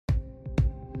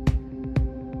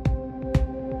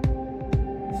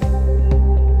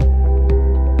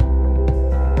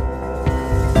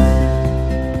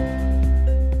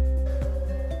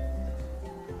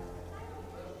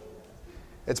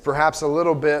perhaps a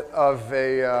little bit of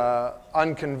a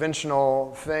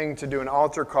unconventional thing to do an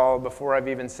altar call before I've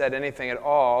even said anything at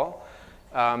all.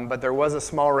 But there was a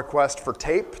small request for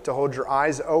tape to hold your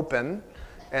eyes open.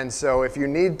 And so if you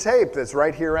need tape that's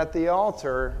right here at the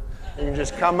altar, you can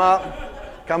just come up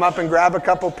and grab a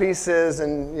couple pieces,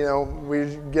 and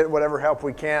we get whatever help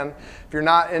we can. If you're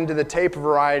not into the tape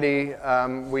variety,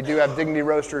 we do have Dignity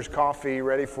Roasters coffee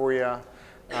ready for you.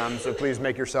 So please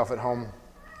make yourself at home.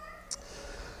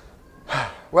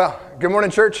 Well, good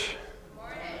morning, church. Good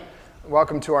morning.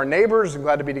 Welcome to our neighbors. I'm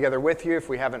glad to be together with you. If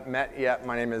we haven't met yet,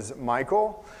 my name is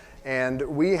Michael, and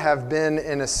we have been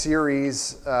in a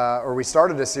series, we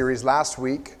started a series last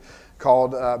week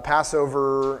called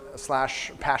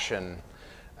Passover/Passion.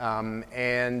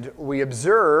 And we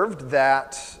observed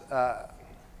that,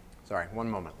 one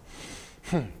moment.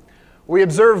 We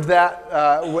observed that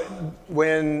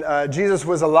when Jesus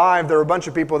was alive, there were a bunch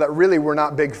of people that really were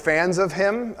not big fans of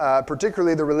him,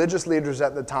 particularly the religious leaders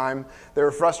at the time. They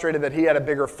were frustrated that he had a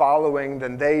bigger following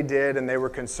than they did, and they were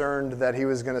concerned that he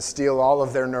was going to steal all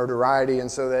of their notoriety,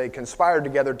 and so they conspired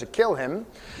together to kill him.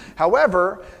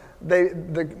 However, they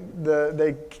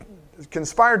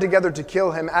conspired together to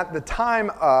kill him at the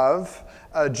time of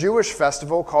a Jewish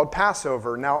festival called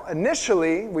Passover. Now,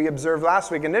 initially, we observed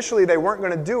last week, they weren't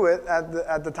going to do it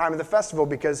at the time of the festival,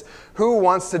 because who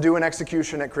wants to do an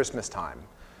execution at Christmas time?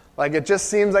 Like, it just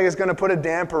seems like it's going to put a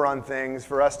damper on things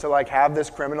for us to have this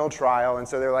criminal trial. And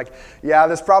so they're like, yeah,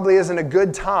 this probably isn't a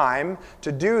good time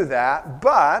to do that.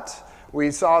 But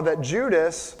we saw that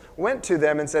Judas went to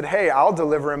them and said, hey, I'll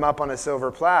deliver him up on a silver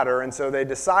platter. And so they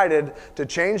decided to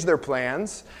change their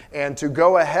plans and to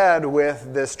go ahead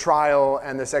with this trial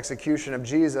and this execution of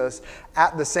Jesus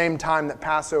at the same time that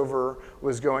Passover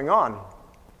was going on.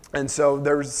 And so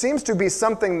there seems to be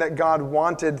something that God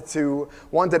wanted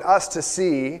us to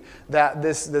see, that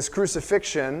this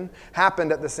crucifixion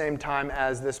happened at the same time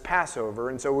as this Passover.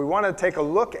 And so we want to take a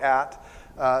look at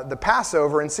the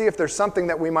Passover and see if there's something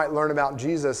that we might learn about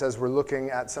Jesus as we're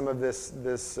looking at some of this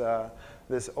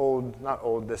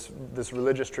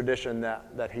religious tradition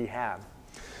that he had.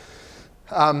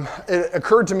 It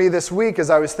occurred to me this week as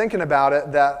I was thinking about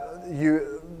it that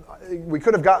we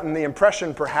could have gotten the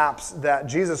impression perhaps that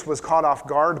Jesus was caught off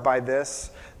guard by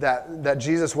this, that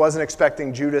Jesus wasn't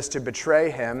expecting Judas to betray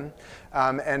him.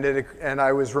 And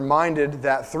I was reminded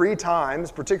that 3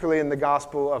 times, particularly in the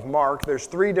Gospel of Mark, there's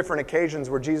 3 different occasions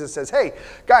where Jesus says, hey,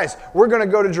 guys, we're going to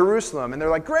go to Jerusalem. And they're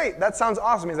like, great, that sounds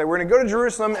awesome. He's like, we're going to go to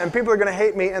Jerusalem, and people are going to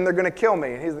hate me, and they're going to kill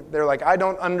me. And they're like, I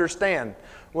don't understand.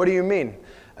 What do you mean?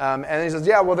 And he says,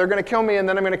 yeah, well, they're going to kill me, and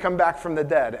then I'm going to come back from the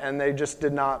dead. And they just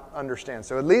did not understand.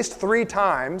 So at least 3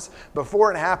 times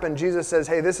before it happened, Jesus says,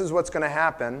 hey, this is what's going to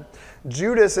happen.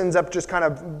 Judas ends up just kind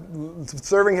of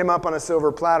serving him up on a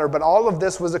silver platter. But all of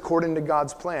this was according to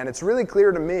God's plan. It's really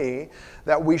clear to me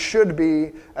that we should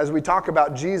be, as we talk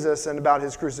about Jesus and about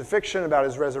his crucifixion, about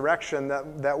his resurrection,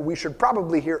 that we should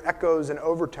probably hear echoes and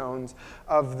overtones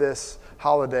of this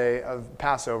holiday of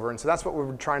Passover. And so that's what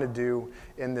we're trying to do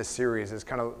in this series, is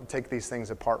kind of take these things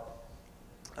apart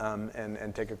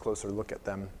and take a closer look at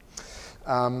them.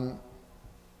 I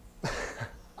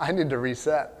need to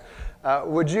reset.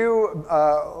 Would you,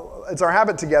 it's our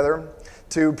habit together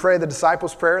to pray the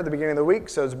disciples' prayer at the beginning of the week.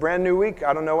 So it's a brand new week.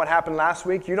 I don't know what happened last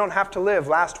week. You don't have to live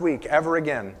last week ever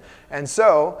again. And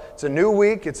so it's a new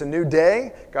week. It's a new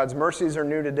day. God's mercies are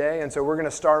new today. And so we're going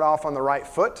to start off on the right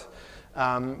foot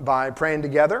by praying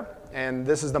together. And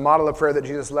this is the model of prayer that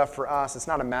Jesus left for us. It's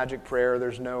not a magic prayer.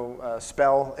 There's no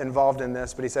spell involved in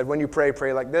this. But he said, when you pray,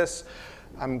 pray like this.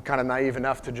 I'm kind of naive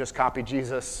enough to just copy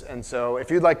Jesus. And so if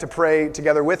you'd like to pray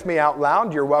together with me out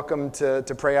loud, you're welcome to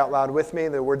pray out loud with me.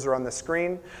 The words are on the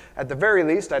screen. At the very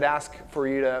least, I'd ask for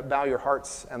you to bow your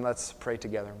hearts and let's pray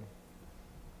together.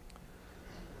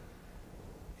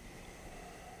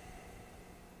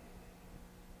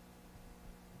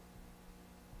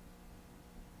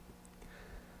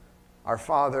 Our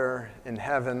Father in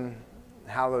heaven,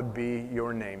 hallowed be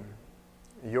your name.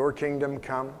 Your kingdom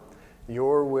come,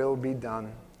 your will be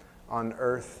done on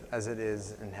earth as it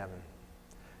is in heaven.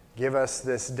 Give us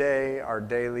this day our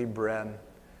daily bread,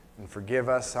 and forgive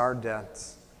us our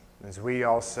debts, as we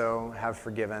also have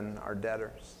forgiven our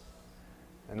debtors.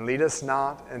 And lead us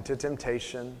not into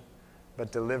temptation,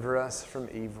 but deliver us from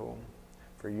evil.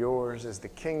 For yours is the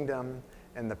kingdom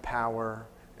and the power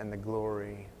and the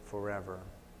glory forever.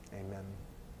 Amen.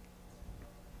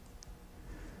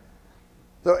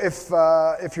 So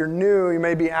if you're new, you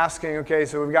may be asking, okay,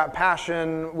 so we've got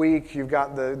Passion Week, you've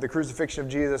got the crucifixion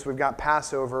of Jesus, we've got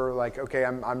Passover. Like, okay,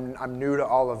 I'm new to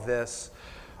all of this.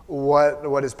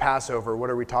 What is Passover? What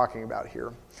are we talking about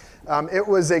here? It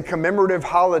was a commemorative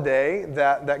holiday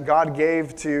that God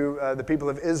gave to the people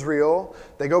of Israel.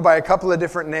 They go by a couple of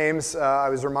different names. I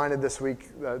was reminded this week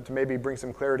to maybe bring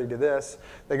some clarity to this.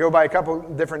 They go by a couple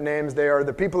different names. They are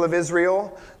the people of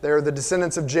Israel. They are the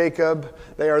descendants of Jacob.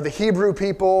 They are the Hebrew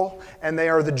people, and they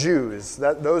are the Jews.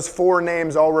 Those four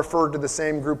names all refer to the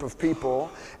same group of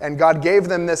people. And God gave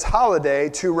them this holiday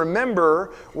to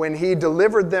remember when He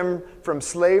delivered them from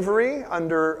slavery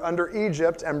under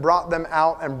Egypt and brought them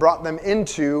out and brought them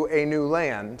into a new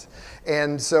land.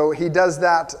 And so He does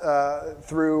that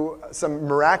through some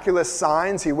miraculous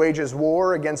signs. He wages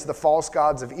war against the false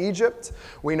gods of Egypt.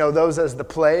 We know those as the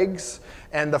plagues.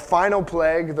 And the final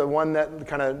plague, the one that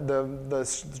kind of the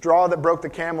straw that broke the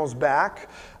camel's back,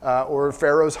 or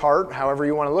Pharaoh's heart, however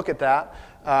you want to look at that,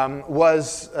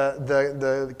 was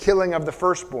the killing of the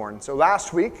firstborn. So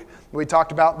last week we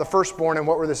talked about the firstborn and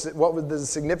what was the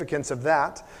significance of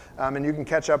that. And you can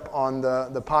catch up on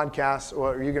the podcast,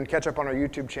 or you can catch up on our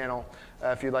YouTube channel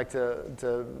if you'd like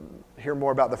to hear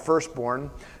more about the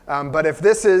firstborn. But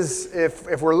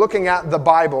if we're looking at the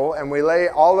Bible and we lay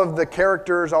all of the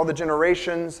characters, all the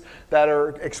generations that are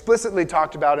explicitly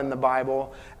talked about in the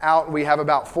Bible out, we have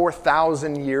about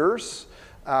 4,000 years.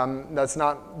 That's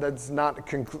not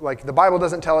like the Bible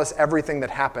doesn't tell us everything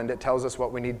that happened. It tells us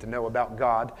what we need to know about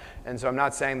God. And so I'm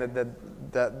not saying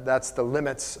that's the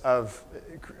limits of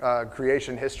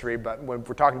creation history, but when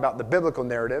we're talking about the biblical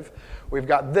narrative, we've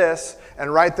got this,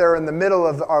 and right there in the middle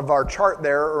of our chart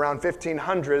there, around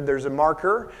 1500, there's a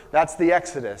marker. That's the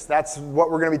Exodus. That's what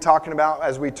we're going to be talking about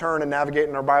as we turn and navigate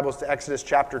in our Bibles to Exodus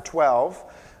chapter 12.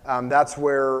 That's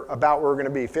where we're going to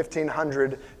be,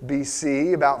 1500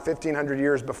 BC, about 1500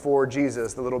 years before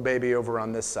Jesus, the little baby over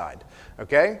on this side.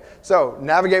 Okay? So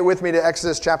navigate with me to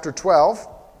Exodus chapter 12,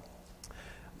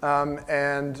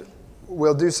 and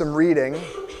we'll do some reading.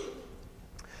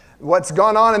 What's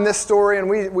gone on in this story, and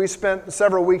we spent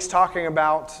several weeks talking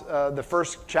about the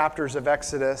first chapters of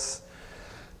Exodus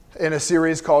in a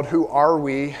series called Who Are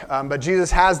We? But Jesus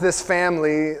has this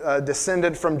family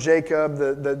descended from Jacob,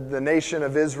 the nation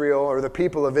of Israel, or the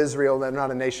people of Israel. They're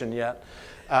not a nation yet.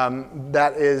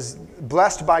 That is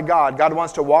blessed by God. God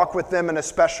wants to walk with them in a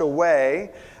special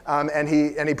way. And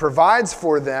he provides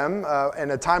for them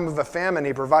in a time of a famine.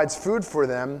 He provides food for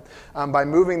them by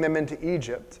moving them into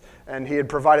Egypt. And He had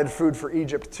provided food for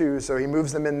Egypt too, so He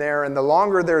moves them in there. And the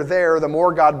longer they're there, the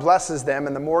more God blesses them.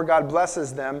 And the more God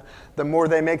blesses them, the more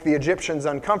they make the Egyptians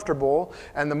uncomfortable.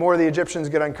 And the more the Egyptians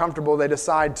get uncomfortable, they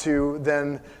decide to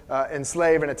then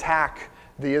enslave and attack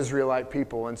the Israelite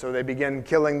people. And so they begin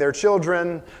killing their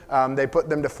children. They put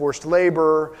them to forced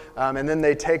labor, and then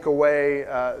they take away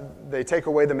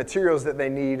the materials that they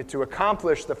need to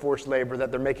accomplish the forced labor that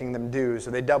they're making them do.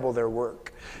 So they double their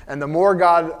work. And the more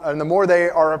they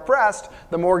are oppressed,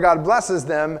 the more God blesses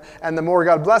them, and the more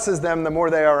God blesses them, the more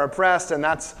they are oppressed. And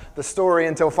that's the story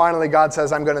until finally God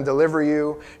says, "I'm going to deliver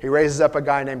you." He raises up a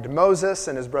guy named Moses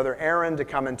and his brother Aaron to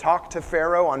come and talk to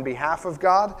Pharaoh on behalf of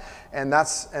God. And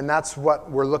that's what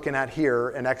we're looking at here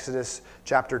in Exodus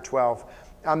chapter 12.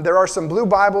 There are some blue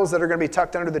Bibles that are going to be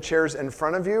tucked under the chairs in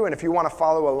front of you. And if you want to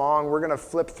follow along, we're going to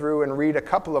flip through and read a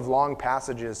couple of long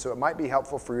passages. So it might be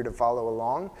helpful for you to follow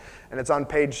along. And it's on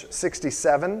page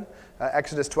 67.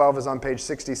 Exodus 12 is on page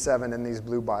 67 in these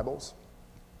blue Bibles.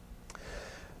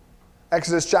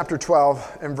 Exodus chapter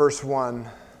 12 and verse 1.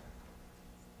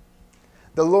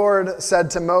 The Lord said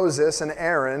to Moses and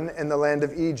Aaron in the land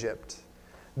of Egypt,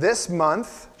 "This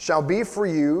month shall be for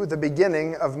you the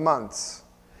beginning of months.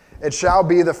 It shall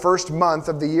be the first month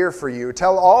of the year for you.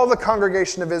 Tell all the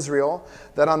congregation of Israel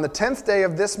that on the 10th day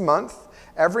of this month,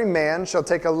 every man shall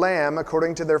take a lamb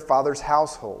according to their father's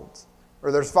households,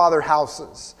 or their father's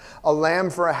houses, a lamb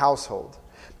for a household.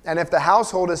 And if the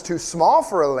household is too small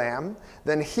for a lamb,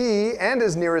 then he and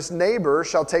his nearest neighbor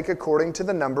shall take according to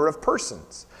the number of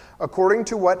persons. According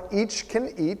to what each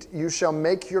can eat, you shall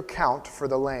make your count for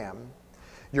the lamb.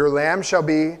 Your lamb shall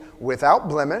be without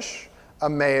blemish, a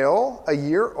male, a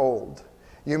year old.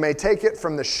 You may take it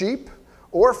from the sheep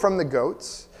or from the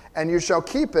goats, and you shall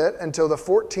keep it until the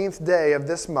 14th day of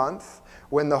this month,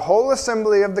 when the whole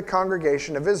assembly of the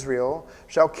congregation of Israel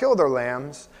shall kill their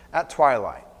lambs at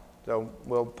twilight." So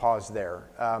we'll pause there.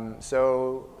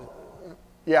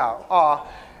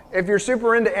 If you're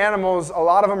super into animals, a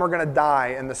lot of them are going to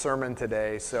die in the sermon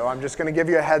today. So I'm just going to give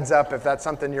you a heads up if that's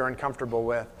something you're uncomfortable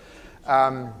with.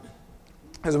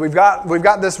 is we've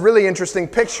got this really interesting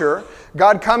picture.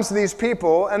 God comes to these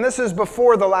people, and this is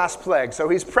before the last plague. So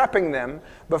he's prepping them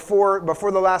before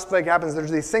the last plague happens. There's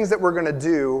these things that we're going to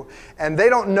do, and they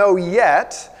don't know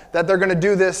yet that they're going to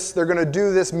do this. They're going to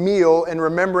do this meal in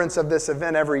remembrance of this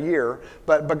event every year.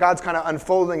 But God's kind of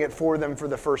unfolding it for them for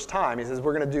the first time. He says,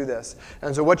 we're going to do this.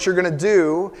 And so what you're going to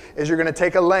do is you're going to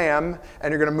take a lamb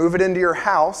and you're going to move it into your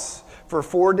house for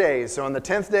 4 days. So on the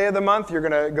 10th day of the month, you're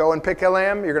going to go and pick a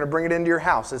lamb. You're going to bring it into your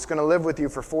house. It's going to live with you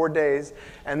for 4 days.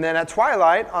 And then at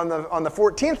twilight, on the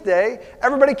 14th day,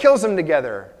 everybody kills them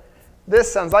together.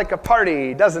 This sounds like a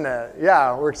party, doesn't it?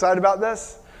 Yeah, we're excited about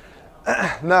this?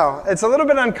 No, it's a little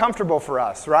bit uncomfortable for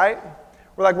us, right?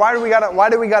 We're like, why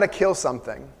do we gotta kill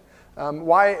something?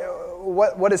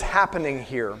 What is happening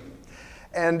here?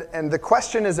 And the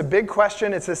question is a big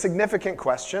question. It's a significant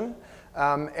question.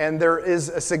 And there is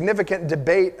a significant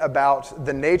debate about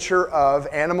the nature of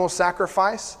animal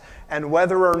sacrifice and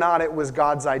whether or not it was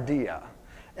God's idea.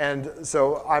 And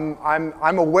so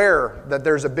I'm aware that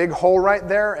there's a big hole right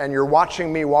there, and you're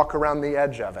watching me walk around the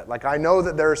edge of it. Like, I know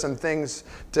that there are some things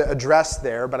to address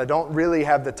there, but I don't really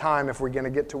have the time if we're going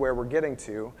to get to where we're getting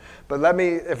to. But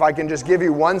if I can just give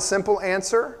you one simple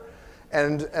answer,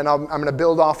 and I'm going to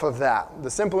build off of that. The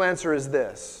simple answer is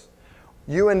this.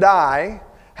 You and I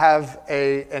have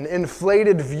an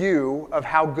inflated view of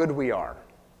how good we are.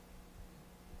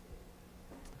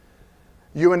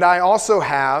 You and I also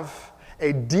have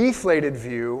a deflated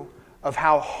view of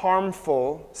how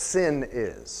harmful sin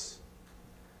is.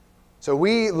 So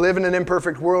we live in an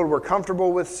imperfect world. We're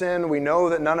comfortable with sin. We know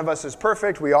that none of us is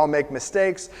perfect. We all make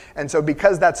mistakes. And so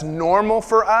because that's normal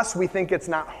for us, we think it's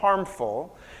not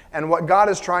harmful. And what God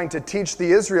is trying to teach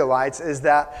the Israelites is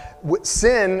that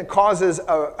sin causes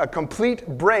a complete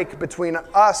break between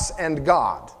us and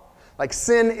God. Like,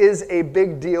 sin is a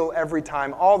big deal every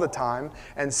time, all the time,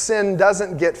 and sin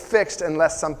doesn't get fixed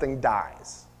unless something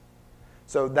dies.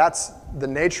 So that's the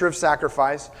nature of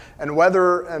sacrifice, and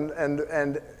whether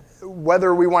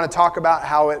we want to talk about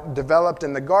how it developed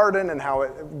in the garden and how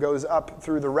it goes up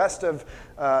through the rest of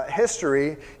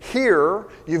history, here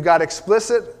you've got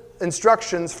explicit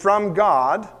instructions from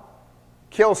God: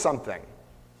 kill something.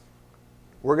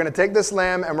 We're going to take this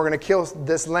lamb and we're going to kill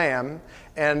this lamb,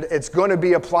 and it's going to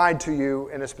be applied to you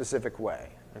in a specific way.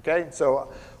 Okay?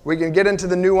 So we can get into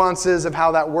the nuances of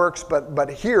how that works,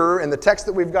 but here in the text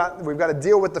that we've got to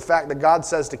deal with the fact that God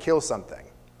says to kill something.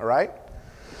 All right?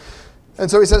 And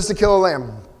so he says to kill a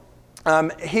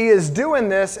lamb. He is doing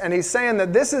this, and he's saying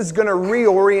that this is going to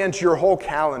reorient your whole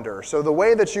calendar. So the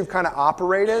way that you've kind of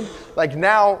operated, like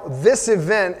now this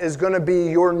event is going to be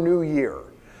your new year.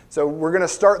 So we're going to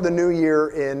start the new year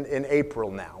in April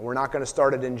now. We're not going to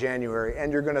start it in January.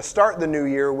 And you're going to start the new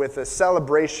year with a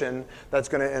celebration that's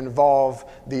going to involve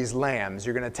these lambs.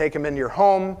 You're going to take them into your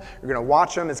home. You're going to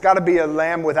watch them. It's got to be a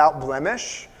lamb without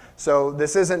blemish. So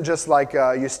this isn't just like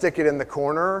you stick it in the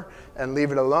corner and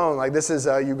leave it alone. Like, this is,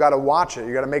 you got to watch it.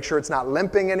 You got to make sure it's not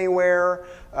limping anywhere.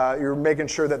 You're making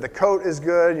sure that the coat is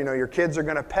good. You know, your kids are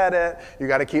going to pet it. You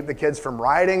got to keep the kids from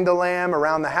riding the lamb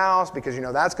around the house because, you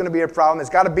know, that's going to be a problem.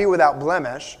 It's got to be without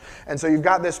blemish. And so you've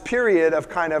got this period of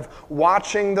kind of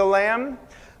watching the lamb.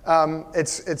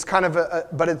 It's kind of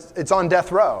but it's on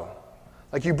death row.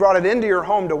 Like, you brought it into your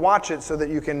home to watch it so that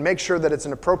you can make sure that it's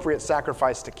an appropriate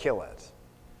sacrifice to kill it.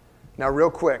 Now,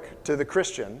 real quick, to the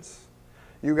Christians,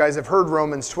 you guys have heard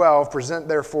Romans 12, present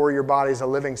therefore your bodies a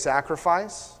living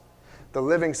sacrifice. The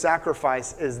living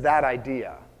sacrifice is that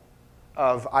idea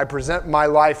of I present my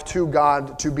life to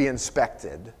God to be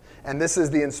inspected. And this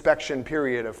is the inspection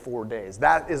period of 4 days.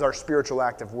 That is our spiritual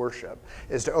act of worship,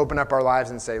 is to open up our lives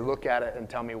and say, look at it and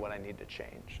tell me what I need to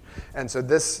change. And so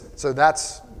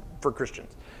that's for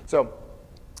Christians. So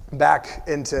back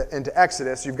into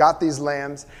Exodus, you've got these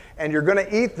lambs, and you're going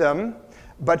to eat them,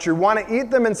 but you want to eat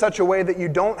them in such a way that you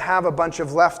don't have a bunch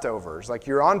of leftovers. Like,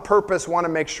 you're on purpose want to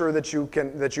make sure that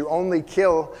you only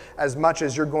kill as much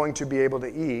as you're going to be able to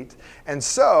eat. And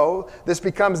so this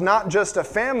becomes not just a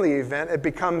family event, it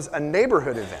becomes a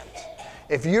neighborhood event.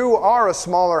 If you are a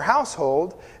smaller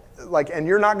household, and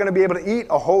you're not going to be able to eat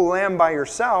a whole lamb by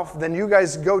yourself, then you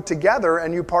guys go together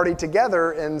and you party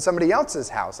together in somebody else's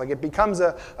house. Like, it becomes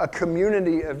a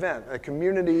community event, a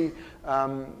community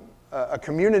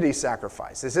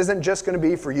sacrifice. This isn't just going to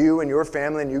be for you and your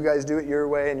family, and you guys do it your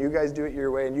way, and you guys do it your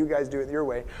way, and you guys do it your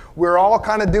way. We're all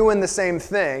kind of doing the same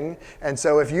thing. And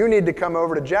so if you need to come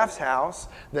over to Jeff's house,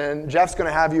 then Jeff's going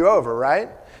to have you over, right?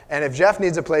 And if Jeff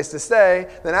needs a place to stay,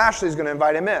 then Ashley's going to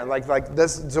invite him in. Like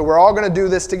this. So we're all going to do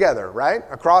this together, right?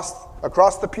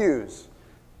 Across the pews,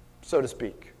 so to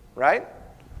speak, right?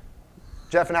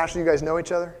 Jeff and Ashley, you guys know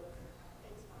each other?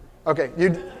 Okay, you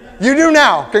do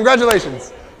now.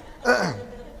 Congratulations.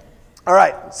 All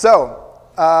right, so,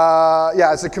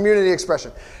 yeah, it's a community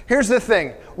expression. Here's the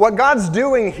thing. What God's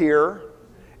doing here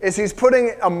is he's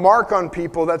putting a mark on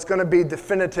people that's going to be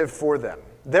definitive for them.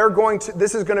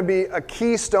 This is going to be a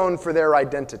keystone for their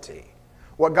identity.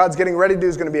 What God's getting ready to do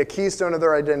is going to be a keystone of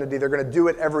their identity. They're going to do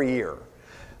it every year.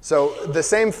 So the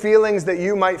same feelings that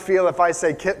you might feel if I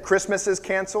say Christmas is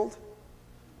canceled.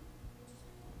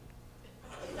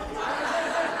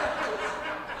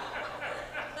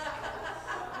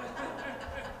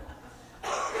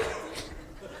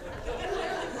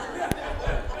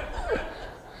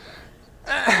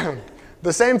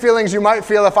 The same feelings you might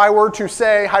feel if I were to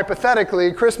say,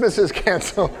 hypothetically, Christmas is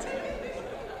canceled.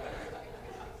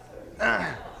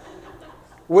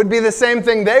 Would be the same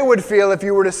thing they would feel if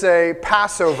you were to say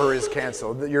Passover is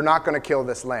canceled, that you're not going to kill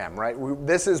this lamb, right?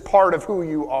 This is part of who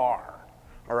you are,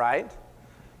 all right?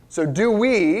 So do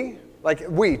we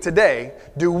today,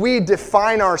 do we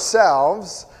define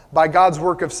ourselves by God's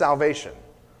work of salvation?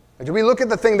 Do we look at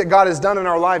the thing that God has done in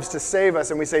our lives to save us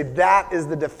and we say, that is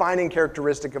the defining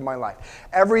characteristic of my life?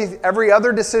 Every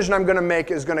other decision I'm going to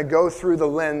make is going to go through the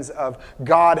lens of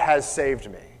God has saved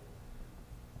me.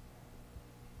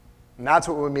 And that's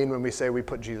what we mean when we say we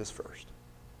put Jesus first.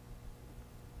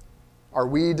 Are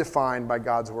we defined by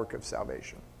God's work of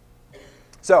salvation?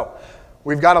 So,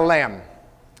 we've got a lamb.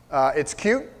 It's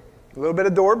cute, a little bit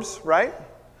of adorbs, right?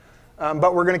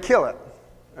 But we're going to kill it,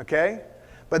 okay?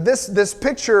 But this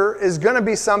picture is going to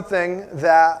be something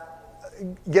that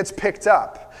gets picked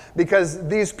up. Because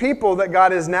these people that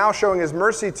God is now showing his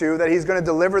mercy to, that he's going to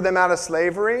deliver them out of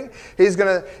slavery, he's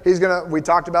going to, we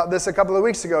talked about this a couple of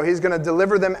weeks ago, he's going to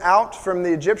deliver them out from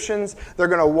the Egyptians. They're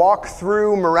going to walk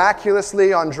through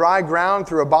miraculously on dry ground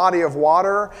through a body of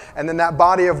water, and then that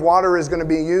body of water is going to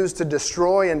be used to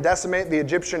destroy and decimate the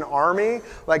Egyptian army.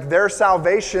 Like their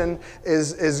salvation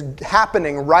is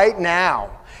happening right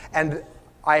now. And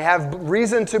I have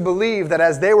reason to believe that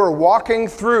as they were walking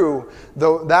through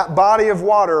that body of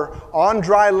water on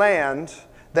dry land,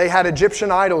 they had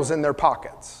Egyptian idols in their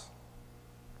pockets.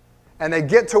 And they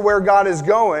get to where God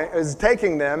is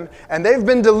taking them, and they've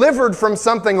been delivered from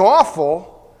something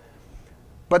awful,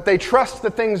 but they trust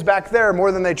the things back there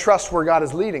more than they trust where God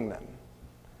is leading them.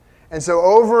 And so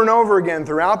over and over again,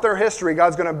 throughout their history,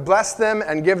 God's going to bless them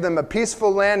and give them a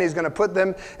peaceful land. He's going to put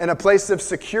them in a place of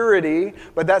security,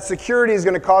 but that security is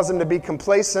going to cause them to be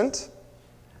complacent,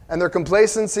 and their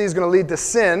complacency is going to lead to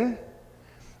sin.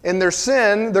 In their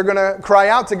sin, they're going to cry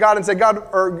out to God and say, God,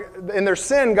 or in their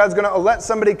sin, God's going to let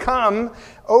somebody come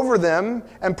over them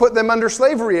and put them under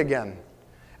slavery again.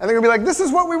 And they're going to be like, this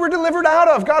is what we were delivered out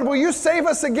of. God, will you save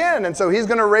us again? And so he's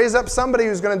going to raise up somebody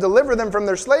who's going to deliver them from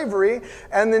their slavery.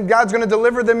 And then God's going to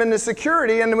deliver them into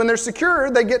security. And when they're secure,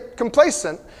 they get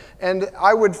complacent. And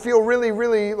I would feel really,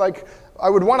 really like I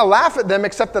would want to laugh at them,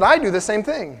 except that I do the same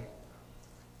thing.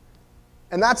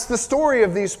 And that's the story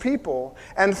of these people.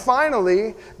 And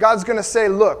finally, God's going to say,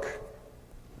 look,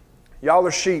 y'all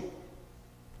are sheep.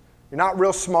 You're not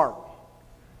real smart.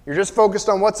 You're just focused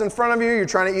on what's in front of you. You're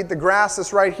trying to eat the grass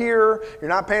that's right here. You're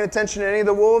not paying attention to any of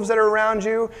the wolves that are around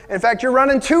you. In fact, you're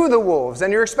running to the wolves,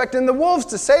 and you're expecting the wolves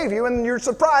to save you, and you're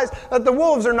surprised that the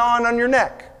wolves are gnawing on your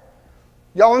neck.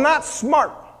 Y'all are not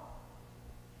smart.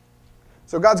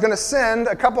 So God's going to send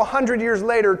a couple hundred years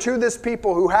later to this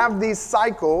people who have these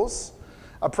cycles,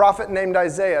 a prophet named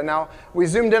Isaiah. Now, we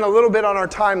zoomed in a little bit on our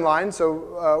timeline,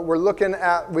 so we're looking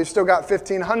at, we've still got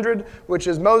 1500, which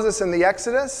is Moses and the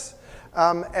Exodus.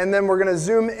 And then we're going to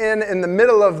zoom in the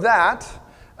middle of that.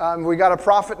 We got a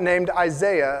prophet named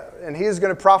Isaiah, and he's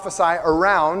going to prophesy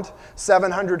around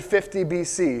 750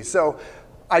 BC. So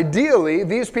ideally,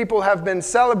 these people have been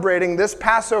celebrating this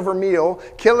Passover meal,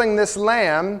 killing this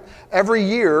lamb every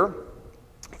year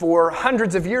for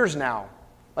hundreds of years now.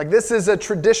 Like this is a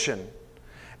tradition.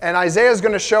 And Isaiah is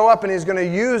going to show up, and he's going to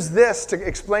use this to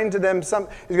explain to them he's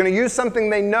going to use something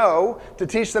they know to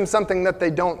teach them something that they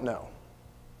don't know.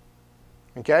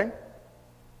 Okay?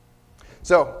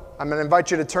 So, I'm going to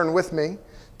invite you to turn with me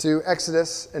to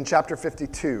Exodus in chapter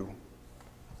 52.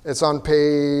 It's on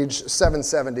page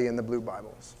 770 in the blue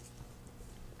Bibles.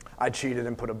 I cheated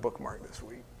and put a bookmark this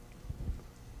week.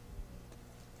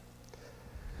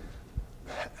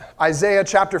 Isaiah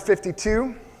chapter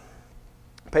 52,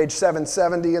 page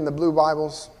 770 in the blue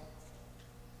Bibles.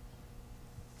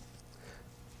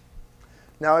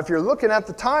 Now, if you're looking at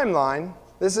the timeline,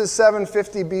 this is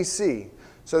 750 BC.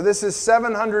 So this is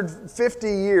 750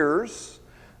 years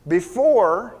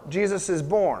before Jesus is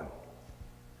born.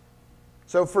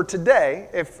 So for today,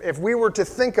 if we were to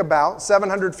think about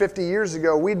 750 years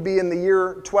ago, we'd be in the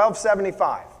year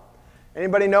 1275.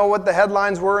 Anybody know what the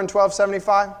headlines were in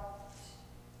 1275?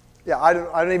 Yeah, I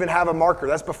don't even have a marker.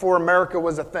 That's before America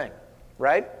was a thing,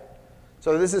 right?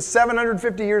 So this is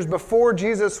 750 years before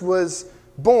Jesus was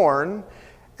born,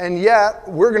 and yet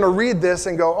we're going to read this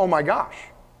and go, oh my gosh,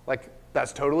 like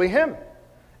that's totally him.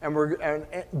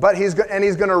 But he's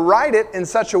going to write it in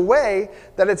such a way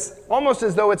that it's almost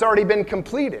as though it's already been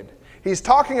completed. He's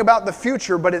talking about the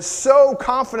future, but it's so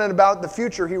confident about the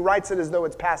future, he writes it as though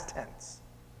it's past tense.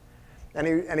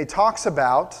 And he talks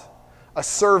about a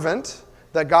servant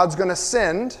that God's going to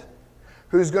send,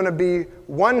 who's going to be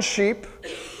one sheep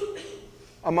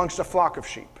amongst a flock of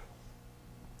sheep.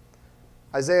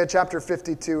 Isaiah chapter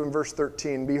 52 and verse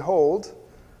 13, behold,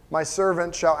 my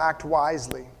servant shall act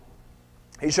wisely.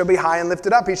 He shall be high and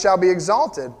lifted up, he shall be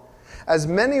exalted. As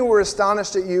many were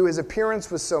astonished at you, his appearance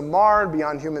was so marred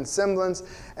beyond human semblance,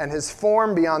 and his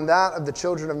form beyond that of the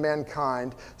children of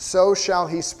mankind, so shall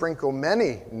he sprinkle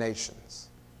many nations.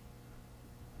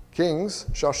 Kings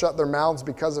shall shut their mouths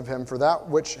because of him, for that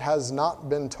which has not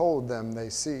been told them they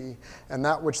see, and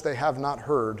that which they have not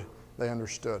heard they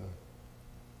understood.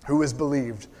 Who has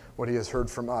believed what he has heard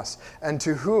from us? And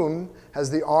to whom has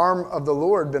the arm of the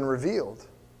Lord been revealed?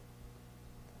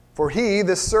 For he,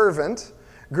 this servant,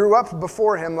 grew up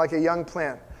before him like a young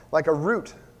plant, like a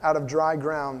root out of dry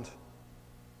ground.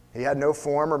 He had no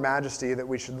form or majesty that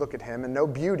we should look at him, and no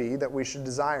beauty that we should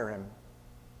desire him.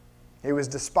 He was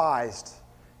despised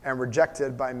and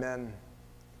rejected by men,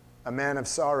 a man of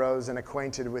sorrows and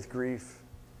acquainted with grief.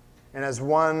 And as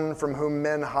one from whom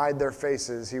men hide their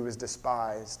faces, he was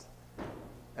despised,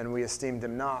 and we esteemed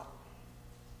him not.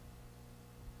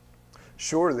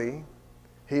 Surely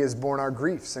he has borne our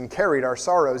griefs and carried our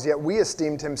sorrows, yet we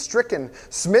esteemed him stricken,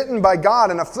 smitten by God,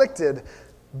 and afflicted.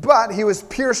 But he was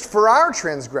pierced for our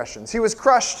transgressions. He was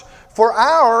crushed for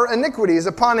our iniquities.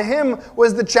 Upon him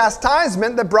was the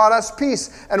chastisement that brought us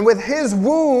peace, and with his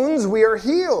wounds we are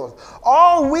healed.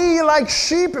 All we like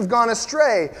sheep have gone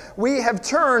astray. We have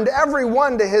turned every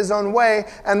one to his own way,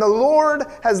 and the Lord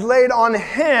has laid on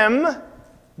him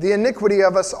the iniquity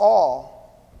of us all.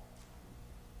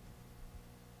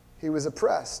 He was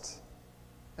oppressed,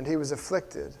 and he was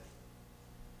afflicted,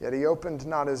 yet he opened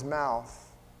not his mouth.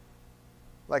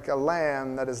 Like a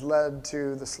lamb that is led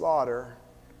to the slaughter,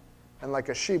 and like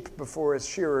a sheep before its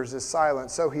shearers is silent,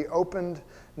 so he opened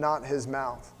not his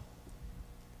mouth.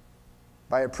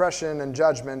 By oppression and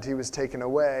judgment he was taken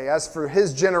away. As for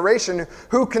his generation,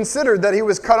 who considered that he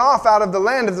was cut off out of the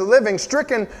land of the living,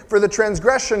 stricken for the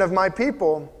transgression of my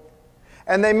people.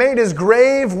 And they made his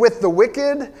grave with the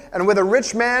wicked and with a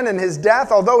rich man in his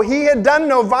death, although he had done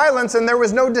no violence and there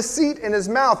was no deceit in his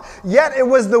mouth. Yet it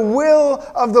was the will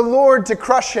of the Lord to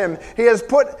crush him. He has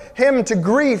put him to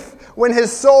grief. When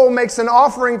his soul makes an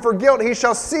offering for guilt, he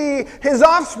shall see his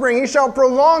offspring. He shall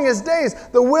prolong his days.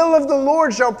 The will of the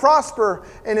Lord shall prosper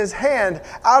in his hand.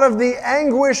 Out of the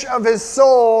anguish of his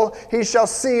soul he shall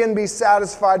see and be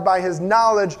satisfied. By his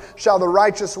knowledge shall the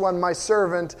righteous one, my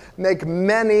servant, make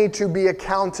many to be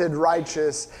accounted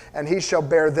righteous, and he shall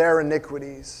bear their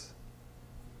iniquities.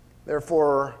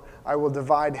 Therefore I will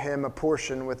divide him a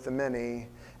portion with the many,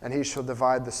 and he shall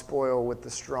divide the spoil with the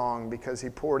strong, because he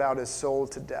poured out his soul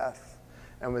to death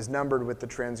and was numbered with the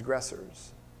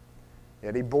transgressors.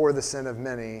 Yet he bore the sin of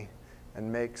many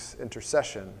and makes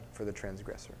intercession for the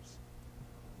transgressors.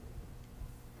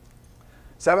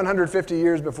 750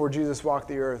 years before Jesus walked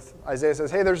the earth, Isaiah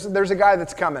says, hey, there's a guy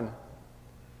that's coming.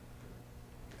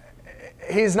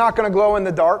 He's not going to glow in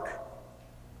the dark.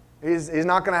 He's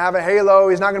not going to have a halo.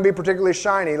 He's not going to be particularly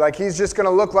shiny. Like, he's just going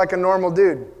to look like a normal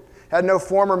dude. Had no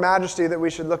form or majesty that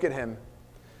we should look at him.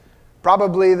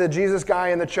 Probably the Jesus guy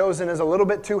in The Chosen is a little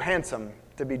bit too handsome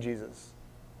to be Jesus.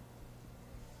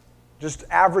 Just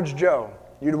average Joe.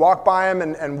 You'd walk by him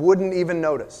and wouldn't even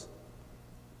notice.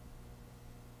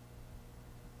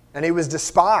 And he was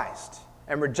despised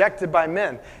and rejected by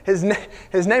men. His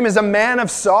name is a man of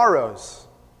sorrows,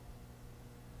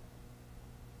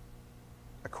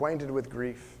 acquainted with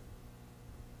grief.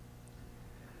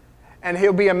 And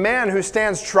he'll be a man who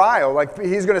stands trial. Like,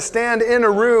 he's going to stand in a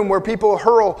room where people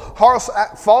hurl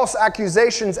false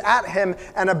accusations at him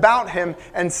and about him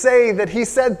and say that he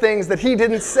said things that he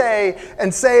didn't say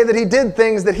and say that he did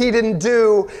things that he didn't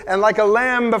do. And like a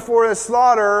lamb before the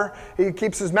slaughter, he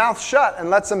keeps his mouth shut and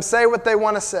lets them say what they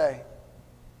want to say.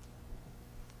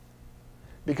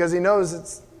 Because he knows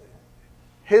it's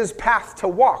his path to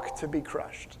walk to be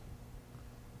crushed.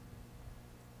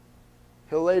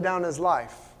 He'll lay down his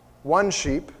life. One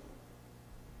sheep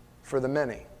for the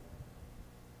many.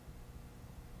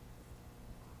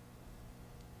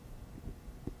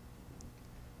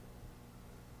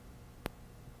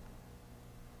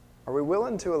 Are we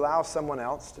willing to allow someone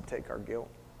else to take our guilt?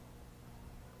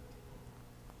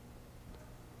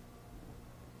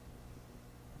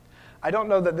 I don't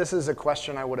know that this is a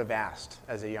question I would have asked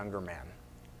as a younger man.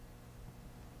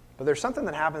 But there's something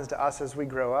that happens to us as we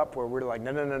grow up where we're like,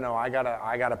 no, I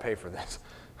gotta pay for this.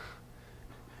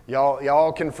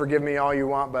 Y'all can forgive me all you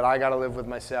want, but I gotta live with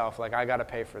myself. Like, I gotta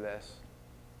pay for this.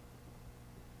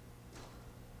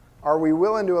 Are we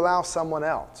willing to allow someone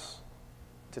else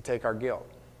to take our guilt?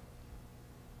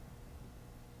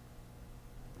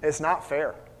 It's not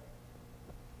fair.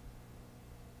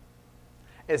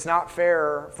 It's not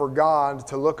fair for God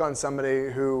to look on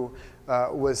somebody who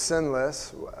was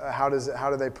sinless. How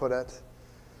do they put it?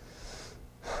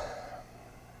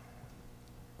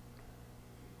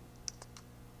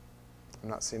 I'm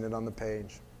not seeing it on the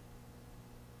page.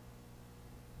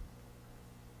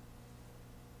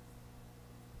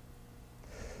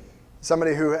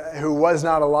 Somebody who was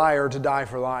not a liar to die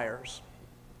for liars.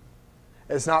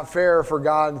 It's not fair for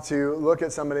God to look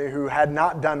at somebody who had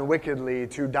not done wickedly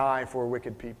to die for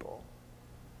wicked people.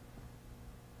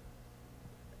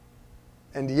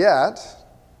 And yet,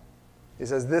 he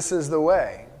says, this is the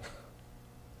way.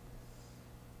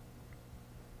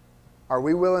 Are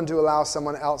we willing to allow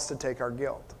someone else to take our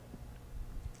guilt?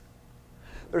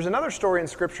 There's another story in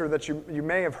Scripture that you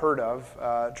may have heard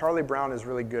of. Charlie Brown is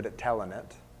really good at telling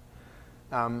it.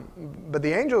 But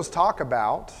the angels talk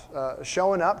about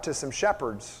showing up to some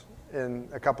shepherds in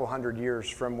a couple hundred years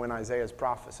from when Isaiah is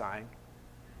prophesying.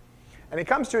 And he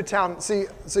comes to a town. See,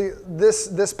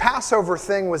 this Passover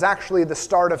thing was actually the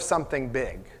start of something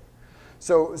big.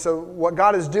 So what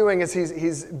God is doing is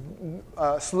he's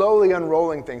slowly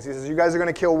unrolling things. He says, you guys are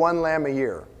going to kill one lamb a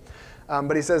year.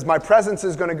 But he says, my presence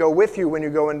is going to go with you when you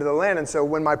go into the land. And so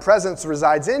when my presence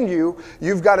resides in you,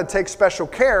 you've got to take special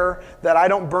care that I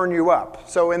don't burn you up.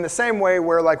 So in the same way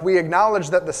where like we acknowledge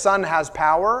that the sun has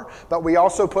power, but we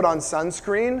also put on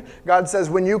sunscreen, God says,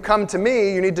 when you come to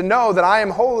me, you need to know that I am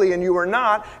holy and you are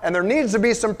not. And there needs to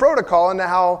be some protocol into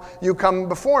how you come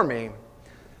before me.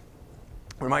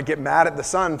 We might get mad at the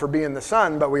sun for being the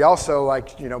sun, but we also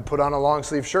put on a long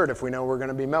sleeve shirt if we know we're going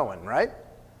to be mowing, right?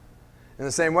 In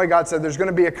the same way, God said there's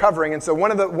going to be a covering. And so one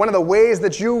of the ways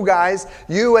that you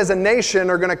as a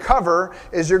nation are going to cover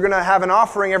is you're going to have an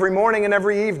offering every morning and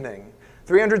every evening.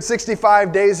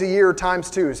 365 days a year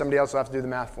times 2. Somebody else will have to do the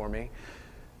math for me.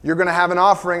 You're going to have an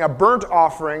offering, a burnt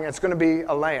offering. It's going to be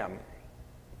a lamb.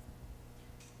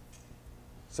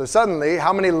 So suddenly,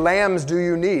 how many lambs do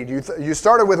you need? You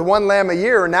started with one lamb a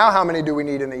year, and now how many do we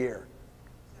need in a year?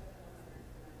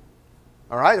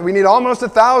 All right, we need almost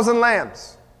 1,000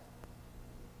 lambs.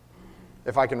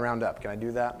 If I can round up, can I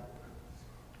do that?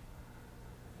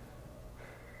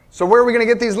 So where are we going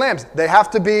to get these lambs? They have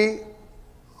to be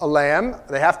a lamb,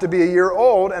 they have to be a year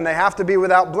old, and they have to be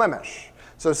without blemish.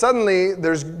 So suddenly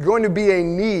there's going to be a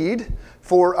need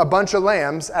for a bunch of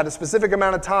lambs at a specific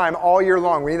amount of time all year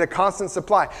long. We need a constant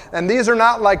supply. And these are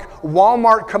not like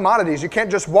Walmart commodities. You can't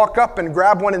just walk up and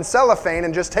grab one in cellophane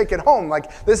and just take it home.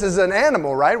 Like, this is an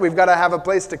animal, right? We've got to have a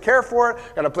place to care for it,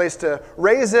 got a place to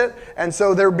raise it. And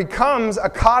so there becomes a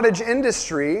cottage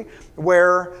industry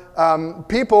where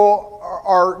people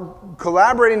are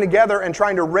collaborating together and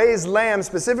trying to raise lambs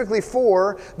specifically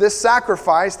for this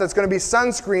sacrifice that's going to be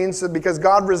sunscreened because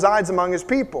God resides among his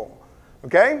people.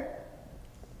 Okay?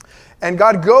 And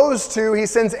God he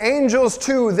sends angels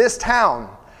to this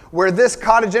town where this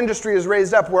cottage industry is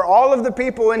raised up, where all of the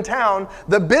people in town,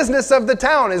 the business of the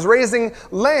town is raising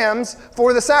lambs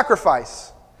for the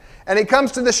sacrifice. And he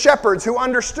comes to the shepherds who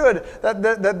understood that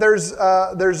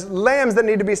there's lambs that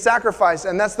need to be sacrificed,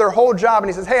 and that's their whole job. And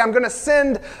he says, hey, I'm going to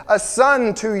send a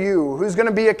son to you who's going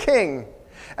to be a king.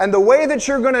 And the way that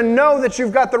you're going to know that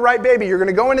you've got the right baby, you're going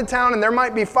to go into town and there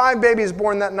might be 5 babies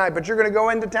born that night, but you're going to go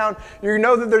into town, you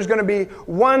know that there's going to be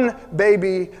one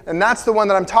baby, and that's the one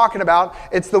that I'm talking about.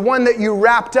 It's the one that you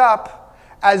wrapped up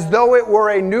as though it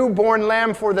were a newborn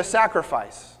lamb for the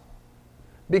sacrifice.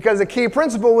 Because a key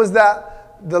principle was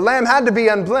that the lamb had to be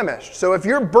unblemished. So if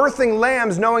you're birthing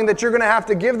lambs knowing that you're going to have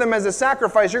to give them as a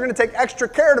sacrifice, you're going to take extra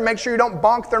care to make sure you don't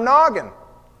bonk their noggin.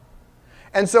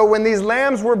 And so when these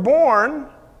lambs were born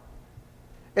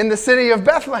in the city of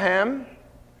Bethlehem,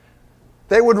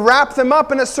 they would wrap them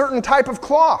up in a certain type of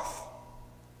cloth,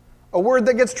 a word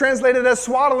that gets translated as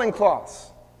swaddling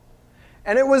cloths.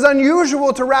 And it was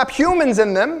unusual to wrap humans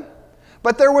in them,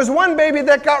 but there was one baby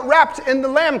that got wrapped in the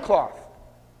lamb cloth,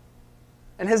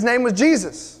 and his name was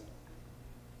Jesus.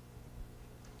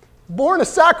 Born a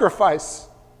sacrifice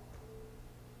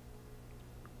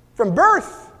from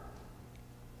birth.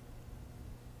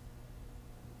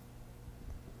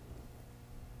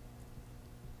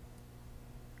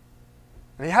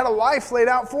 And he had a life laid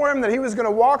out for him that he was going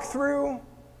to walk through,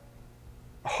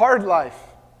 a hard life.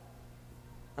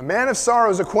 A man of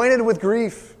sorrows, acquainted with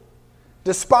grief,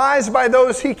 despised by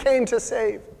those he came to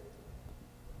save.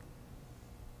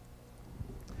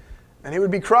 And he would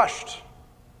be crushed.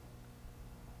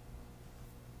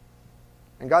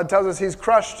 And God tells us he's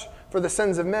crushed for the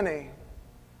sins of many,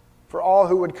 for all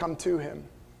who would come to him.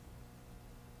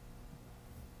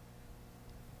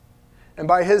 And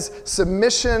by his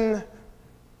submission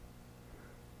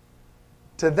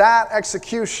to that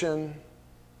execution,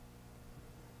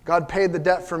 God paid the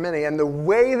debt for many. And the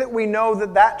way that we know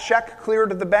that that check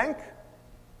cleared the bank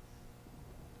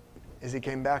is he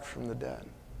came back from the dead.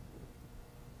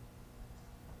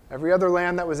 Every other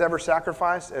lamb that was ever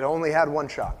sacrificed, it only had one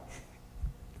shot.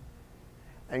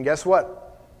 And guess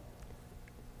what?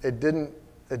 It didn't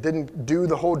do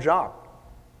the whole job.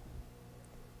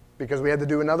 Because we had to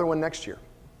do another one next year.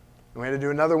 And we had to do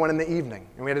another one in the evening.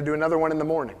 And we had to do another one in the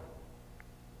morning.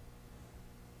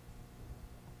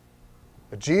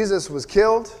 But Jesus was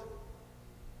killed,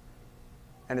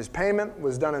 and his payment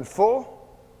was done in full,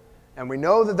 and we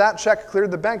know that that check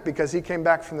cleared the bank because he came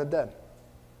back from the dead.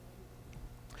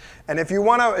 And if you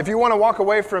want to walk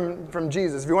away from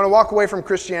Jesus, if you want to walk away from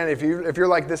Christianity, if you're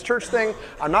like, this church thing,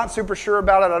 I'm not super sure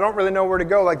about it, I don't really know where to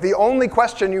go, like the only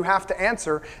question you have to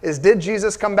answer is, did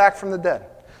Jesus come back from the dead?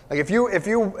 Like if you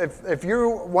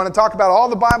want to talk about all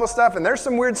the Bible stuff, and there's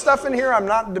some weird stuff in here, I'm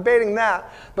not debating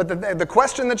that, but the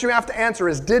question that you have to answer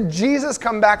is, did Jesus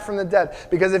come back from the dead?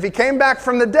 Because if he came back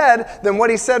from the dead, then what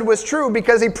he said was true,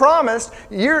 because he promised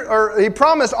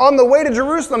on the way to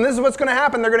Jerusalem, this is what's going to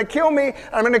happen. They're going to kill me, and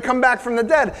I'm going to come back from the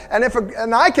dead.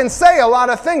 And I can say a lot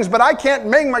of things, but I can't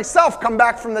make myself come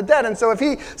back from the dead. And so if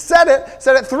he said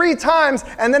it 3 times,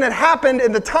 and then it happened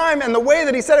in the time and the way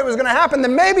that he said it was going to happen,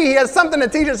 then maybe he has something to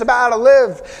teach us about how to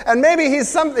live. And maybe he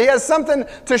has something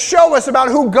to show us about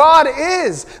who God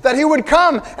is, that he would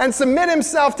come and submit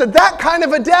himself to that kind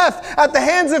of a death at the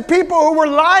hands of people who were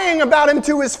lying about him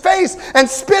to his face and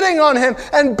spitting on him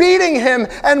and beating him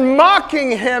and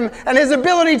mocking him and his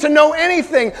ability to know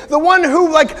anything. The one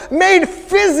who made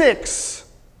physics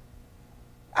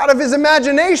out of his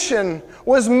imagination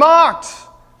was mocked.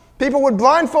 People would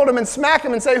blindfold him and smack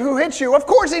him and say, "Who hit you?" Of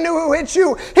course he knew who hit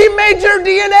you. He made your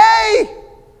DNA.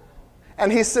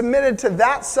 And he submitted to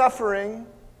that suffering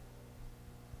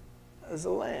as a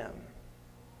lamb.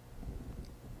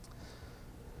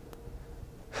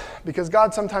 Because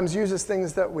God sometimes uses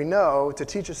things that we know to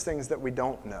teach us things that we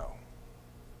don't know.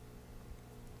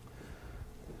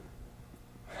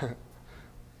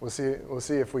 We'll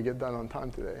see if we get done on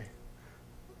time today.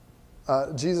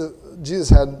 Jesus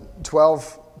had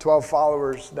 12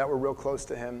 followers that were real close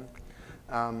to him.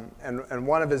 And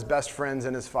one of his best friends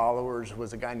and his followers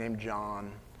was a guy named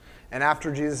John. And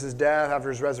after Jesus' death, after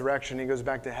his resurrection, he goes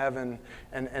back to heaven.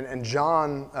 And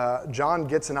John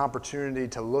gets an opportunity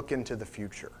to look into the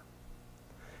future.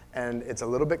 And it's a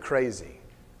little bit crazy.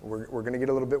 We're going to get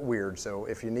a little bit weird. So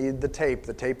if you need the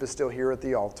tape is still here at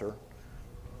the altar.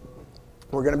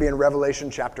 We're going to be in Revelation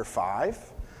chapter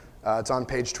 5. It's on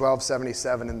page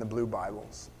 1277 in the blue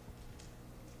Bibles.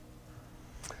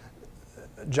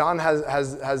 John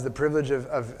has the privilege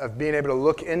of being able to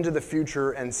look into the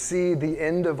future and see the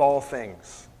end of all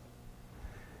things.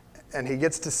 And he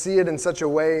gets to see it in such a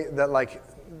way that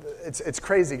it's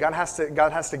crazy. God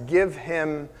has to give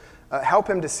him, help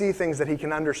him to see things that he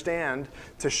can understand,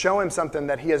 to show him something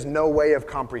that he has no way of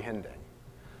comprehending.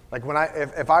 Like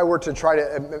if I were to try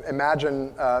to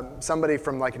imagine somebody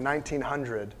from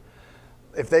 1900,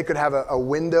 if they could have a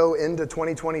window into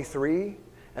 2023,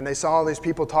 and they saw all these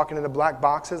people talking into black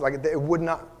boxes, it would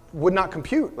not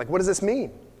compute. What does this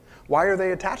mean? Why are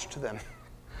they attached to them?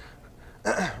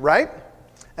 Right?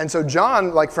 And so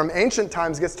John, from ancient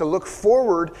times, gets to look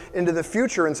forward into the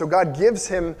future. And so God gives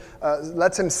him,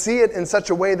 lets him see it in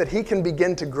such a way that he can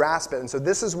begin to grasp it. And so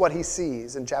this is what he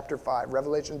sees in chapter 5,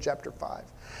 Revelation chapter 5.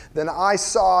 Then I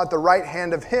saw at the right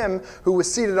hand of him who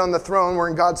was seated on the throne, we're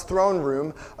in God's throne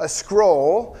room, a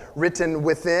scroll written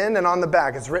within and on the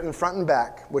back. It's written front and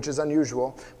back, which is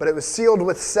unusual. But it was sealed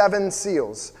with 7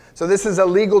 seals. So this is a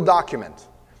legal document.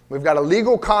 We've got a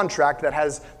legal contract that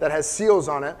has seals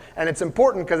on it, and it's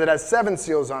important because it has 7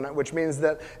 seals on it, which means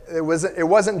that it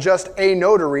wasn't just a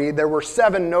notary. There were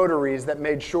 7 notaries that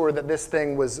made sure that this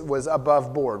thing was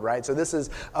above board, right? So this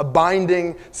is a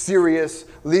binding, serious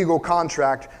legal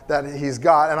contract that he's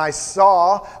got. And I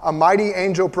saw a mighty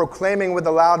angel proclaiming with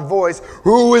a loud voice,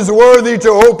 "Who is worthy to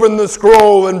open the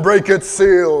scroll and break its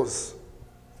seals?"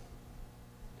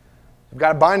 You've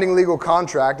got a binding legal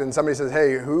contract, and somebody says,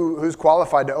 "Hey, who's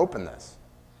qualified to open this?"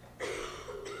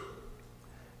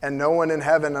 And no one in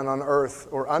heaven and on earth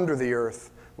or under the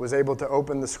earth was able to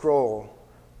open the scroll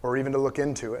or even to look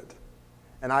into it.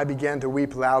 And I began to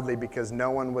weep loudly because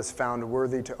no one was found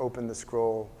worthy to open the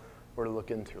scroll or to look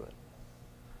into it.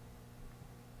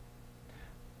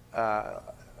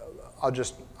 I'll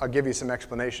give you some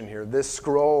explanation here. This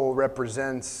scroll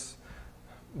represents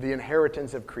the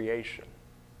inheritance of creation.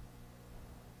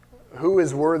 Who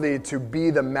is worthy to be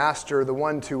the master, the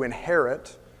one to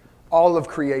inherit all of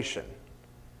creation?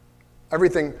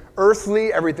 Everything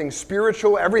earthly, everything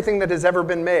spiritual, everything that has ever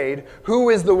been made. Who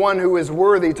is the one who is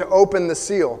worthy to open the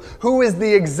seal? Who is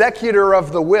the executor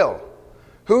of the will?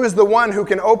 Who is the one who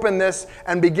can open this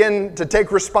and begin to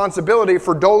take responsibility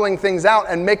for doling things out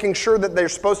and making sure that they're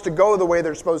supposed to go the way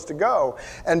they're supposed to go?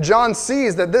 And John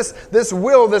sees that this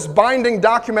will, this binding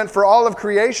document for all of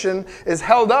creation is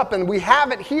held up, and we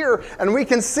have it here, and we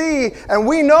can see, and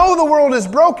we know the world is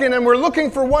broken, and we're looking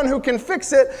for one who can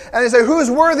fix it. And they say, who's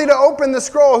worthy to open the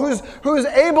scroll? Who's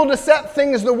able to set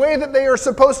things the way that they are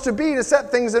supposed to be, to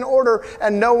set things in order?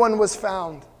 And no one was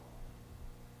found.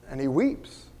 And he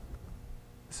weeps.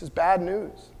 This is bad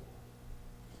news.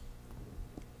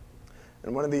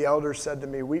 And one of the elders said to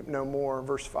me, weep no more,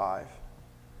 verse 5.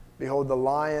 Behold, the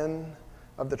Lion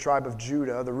of the tribe of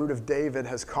Judah, the root of David,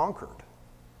 has conquered,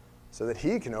 so that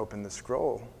he can open the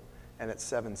scroll and its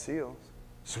 7 seals.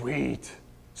 Sweet.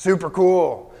 Super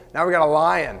cool. Now we got a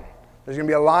lion. There's going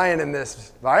to be a lion in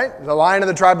this, right? The Lion of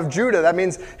the tribe of Judah. That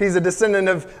means he's a descendant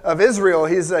of Israel.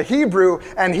 He's a Hebrew,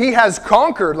 and he has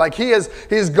conquered. Like he's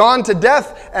gone to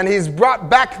death, and he's brought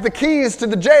back the keys to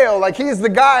the jail. Like he's the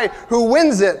guy who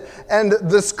wins it. And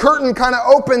this curtain kind of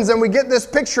opens, and we get this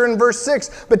picture in verse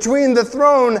 6. Between the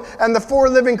throne and the 4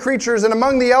 living creatures, and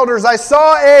among the elders, I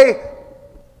saw a...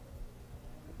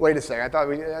 Wait a second. I thought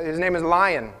his name is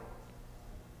Lion.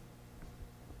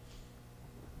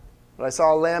 But I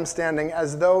saw a lamb standing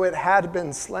as though it had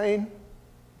been slain,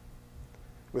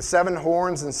 with 7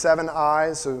 horns and 7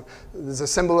 eyes. So there's a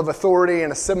symbol of authority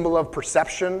and a symbol of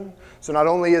perception. So not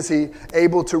only is he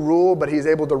able to rule, but he's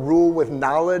able to rule with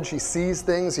knowledge. He sees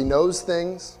things, he knows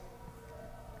things,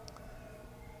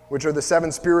 which are the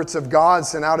 7 spirits of God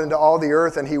sent out into all the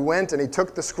earth. And he went and he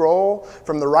took the scroll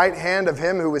from the right hand of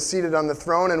him who was seated on the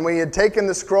throne. And when he had taken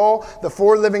the scroll, the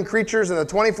 4 living creatures and the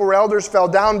 24 elders fell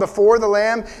down before the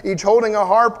Lamb, each holding a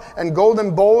harp and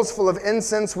golden bowls full of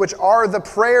incense, which are the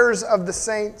prayers of the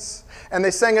saints. And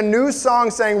they sang a new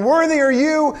song, saying, worthy are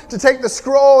you to take the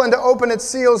scroll and to open its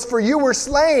seals, for you were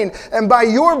slain, and by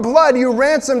your blood you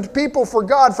ransomed people for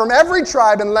God from every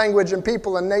tribe and language and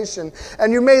people and nation.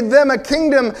 And you made them a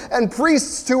kingdom and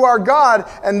priests to our God,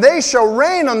 and they shall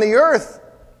reign on the earth.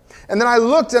 And then I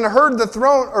looked and heard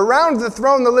around the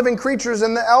throne, the living creatures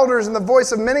and the elders, and the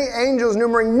voice of many angels,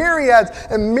 numbering myriads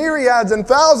and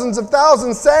thousands of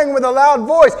thousands, saying with a loud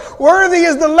voice, worthy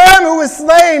is the Lamb who was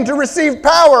slain to receive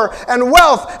power and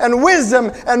wealth and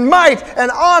wisdom and might and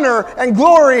honor and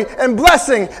glory and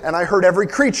blessing. And I heard every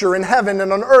creature in heaven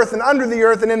and on earth and under the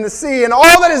earth and in the sea and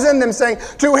all that is in them, saying,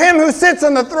 to him who sits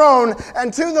on the throne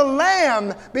and to the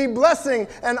Lamb be blessing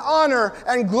and honor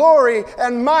and glory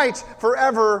and might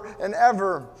forever and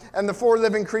ever. And the 4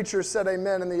 living creatures said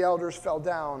amen, and the elders fell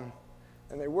down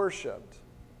and they worshiped.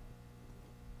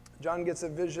 John gets a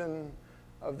vision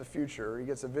of the future. He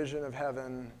gets a vision of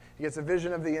heaven. He gets a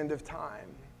vision of the end of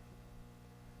time.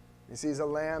 He sees a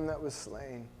lamb that was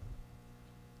slain,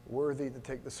 worthy to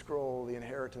take the scroll, the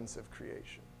inheritance of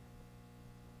creation.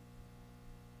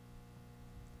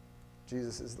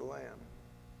 Jesus is the Lamb.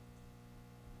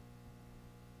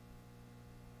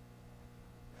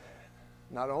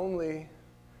 Not only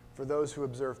for those who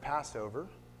observe Passover,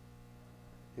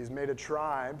 he's made a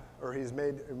tribe, or he's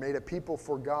made a people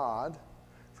for God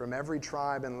from every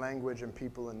tribe and language and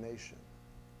people and nation.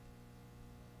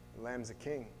 The Lamb's a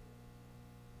king.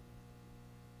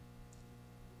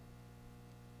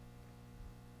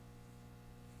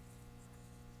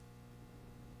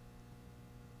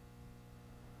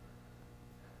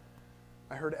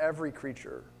 I heard every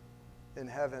creature in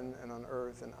heaven and on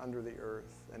earth and under the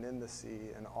earth and in the sea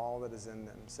and all that is in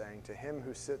them, saying, to him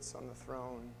who sits on the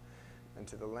throne and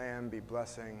to the Lamb be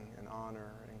blessing and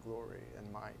honor and glory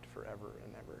and might forever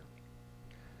and ever.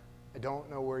 I don't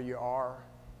know where you are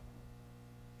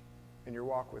in your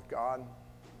walk with God.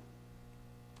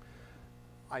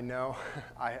 I know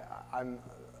I'm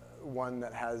one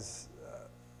that has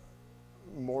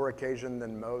more occasion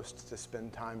than most to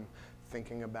spend time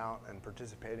thinking about and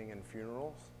participating in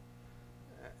funerals.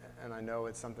 And I know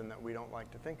it's something that we don't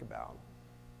like to think about.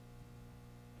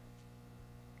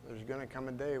 There's going to come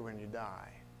a day when you die.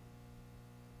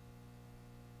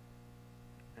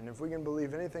 And if we can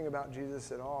believe anything about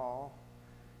Jesus at all,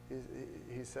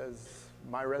 He says,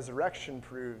 my resurrection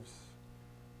proves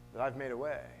that I've made a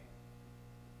way.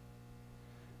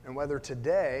 And whether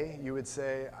today you would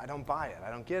say, I don't buy it,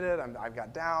 I don't get it, I've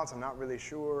got doubts, I'm not really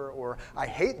sure, or I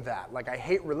hate that, like I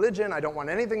hate religion, I don't want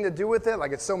anything to do with it,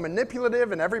 like it's so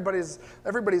manipulative and everybody's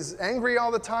angry all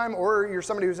the time, or you're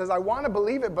somebody who says, I want to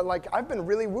believe it, but like I've been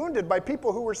really wounded by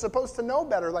people who were supposed to know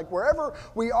better. Like wherever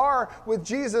we are with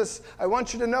Jesus, I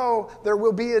want you to know there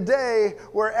will be a day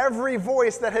where every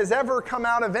voice that has ever come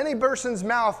out of any person's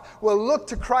mouth will look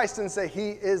to Christ and say, He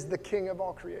is the King of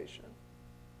all creation.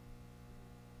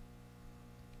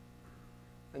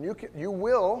 And you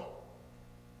will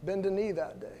bend a knee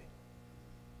that day.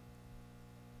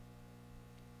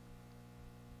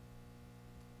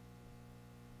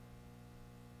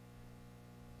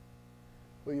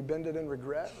 Will you bend it in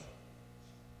regret?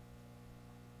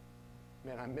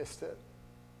 Man, I missed it.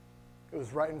 It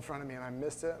was right in front of me and I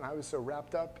missed it, and I was so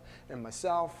wrapped up in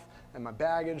myself and my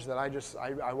baggage that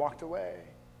I walked away.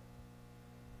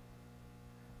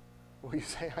 Will you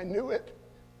say, I knew it?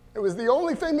 It was the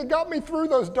only thing that got me through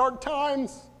those dark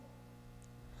times.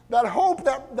 That hope,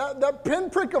 that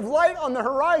pinprick of light on the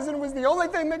horizon was the only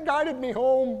thing that guided me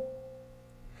home.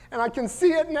 And I can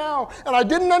see it now. And I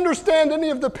didn't understand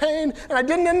any of the pain, and I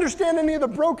didn't understand any of the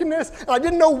brokenness, and I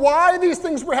didn't know why these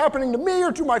things were happening to me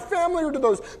or to my family or to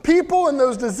those people and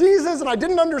those diseases, and I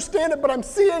didn't understand it, but I'm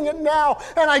seeing it now,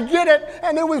 and I get it,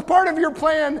 and it was part of your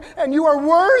plan, and you are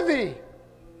worthy.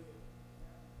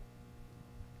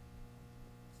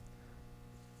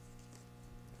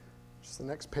 The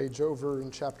next page over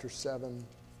in chapter 7,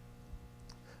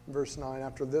 verse 9.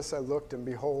 After this I looked, and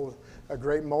behold, a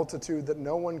great multitude that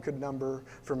no one could number,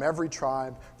 from every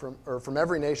tribe, from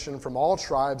every nation, from all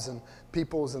tribes and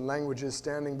peoples and languages,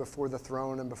 standing before the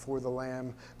throne and before the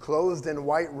Lamb, clothed in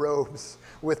white robes,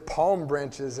 with palm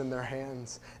branches in their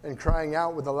hands, and crying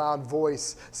out with a loud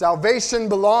voice, Salvation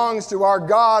belongs to our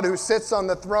God who sits on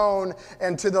the throne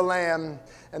and to the Lamb.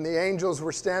 And the angels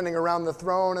were standing around the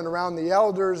throne and around the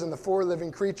elders and the four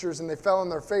living creatures, and they fell on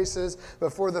their faces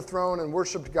before the throne and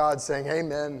worshiped God, saying,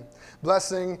 Amen.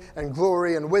 Blessing and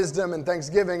glory and wisdom and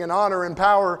thanksgiving and honor and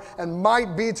power and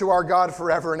might be to our God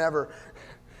forever and ever.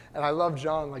 And I love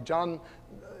John. Like John,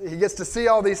 he gets to see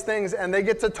all these things, and they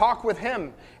get to talk with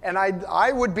him. And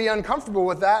I would be uncomfortable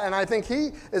with that, and I think he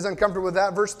is uncomfortable with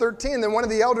that. Verse 13, then one of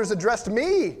the elders addressed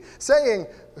me, saying,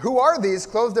 Who are these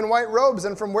clothed in white robes,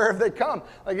 and from where have they come?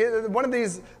 Like one of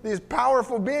these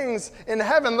powerful beings in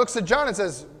heaven looks at John and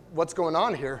says, What's going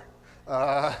on here?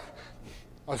 I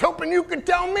was hoping you could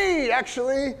tell me,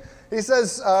 actually. He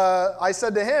says, I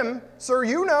said to him, Sir,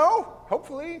 you know,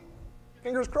 hopefully,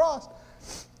 fingers crossed.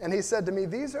 And he said to me,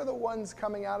 These are the ones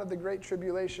coming out of the great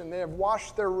tribulation. They have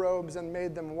washed their robes and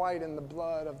made them white in the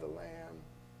blood of the Lamb.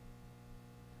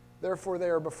 Therefore they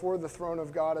are before the throne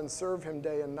of God and serve him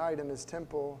day and night in his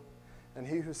temple. And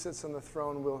he who sits on the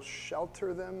throne will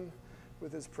shelter them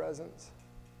with his presence.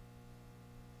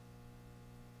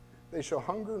 They shall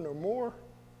hunger no more,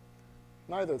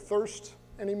 neither thirst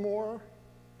any more.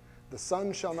 The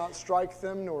sun shall not strike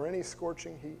them, nor any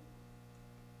scorching heat.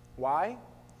 Why?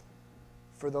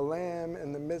 For the Lamb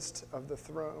in the midst of the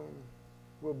throne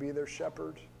will be their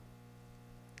shepherd,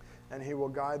 and he will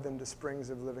guide them to springs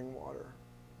of living water.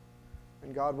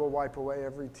 And God will wipe away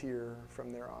every tear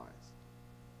from their eyes.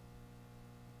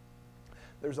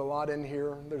 There's a lot in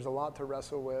here. There's a lot to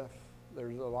wrestle with.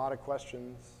 There's a lot of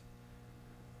questions.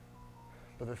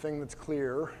 But the thing that's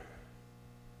clear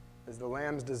is the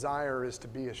Lamb's desire is to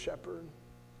be a shepherd,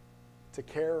 to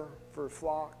care for a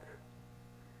flock,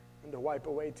 and to wipe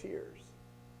away tears.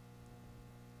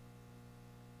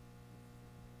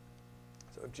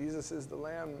 So if Jesus is the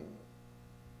Lamb,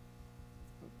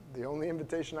 the only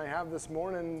invitation I have this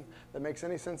morning that makes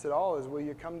any sense at all is, will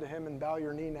you come to him and bow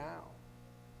your knee now?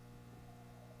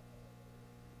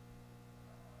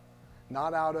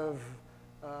 Not out of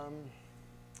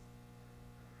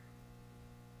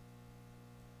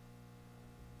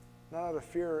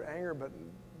fear or anger,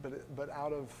 but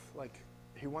out of, like,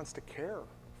 he wants to care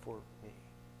for me.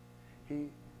 He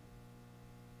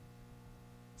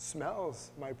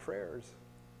smells my prayers,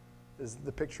 is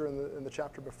the picture in the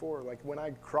chapter before. Like when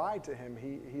I cry to him,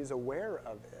 he's aware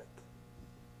of it.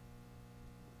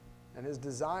 And his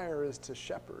desire is to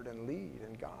shepherd and lead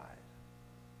and guide.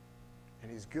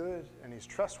 And he's good, and he's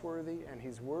trustworthy, and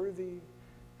he's worthy,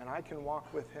 and I can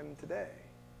walk with him today.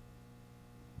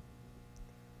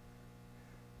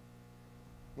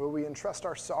 Will we entrust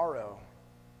our sorrow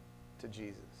to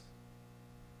Jesus?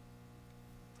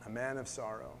 A man of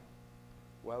sorrow,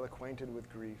 well acquainted with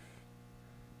grief,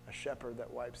 a shepherd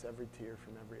that wipes every tear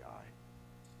from every eye.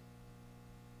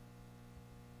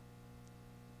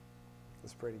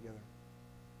 Let's pray together.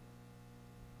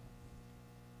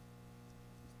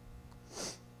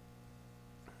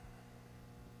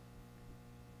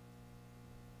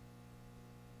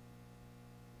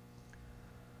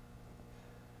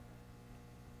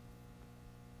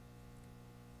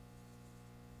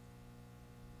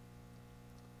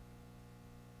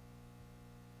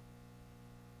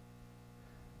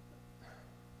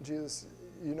 Jesus,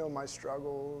 you know my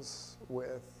struggles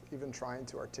with even trying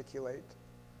to articulate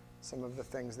some of the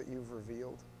things that you've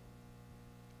revealed.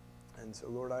 And so,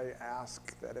 Lord, I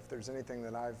ask that if there's anything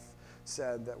that I've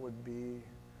said that would be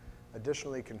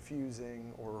additionally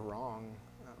confusing or wrong,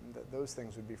 that those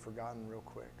things would be forgotten real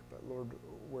quick. But Lord,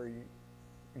 where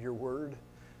your word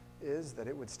is, that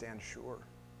it would stand sure,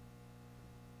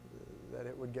 that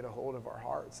it would get a hold of our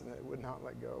hearts and that it would not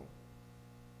let go.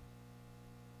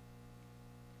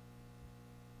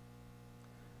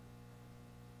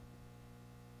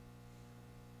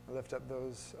 I lift up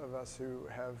those of us who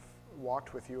have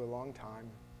walked with you a long time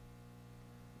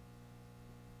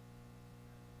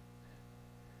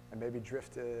and maybe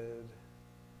drifted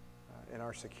in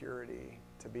our security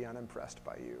to be unimpressed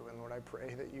by you. And Lord, I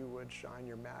pray that you would shine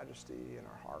your majesty in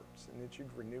our hearts and that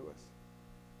you'd renew us.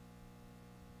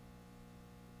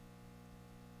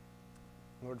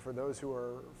 Lord, for those who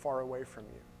are far away from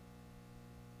you,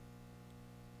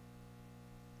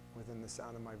 within the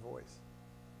sound of my voice,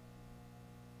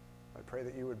 I pray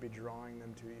that you would be drawing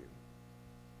them to you.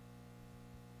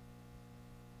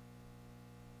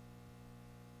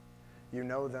 You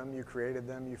know them, you created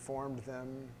them, you formed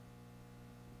them,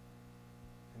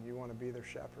 and you want to be their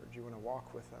shepherd. You want to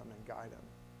walk with them and guide them.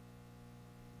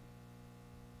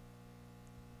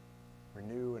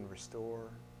 Renew and restore.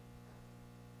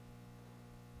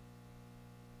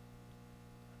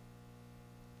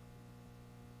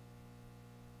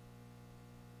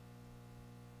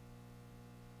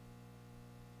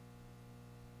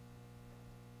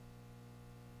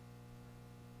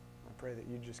 I pray that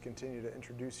you just continue to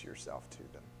introduce yourself to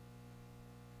them.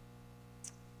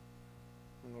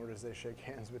 And Lord, as they shake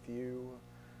hands with you,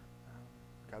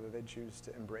 God, that they choose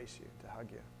to embrace you, to hug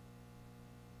you,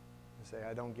 to say,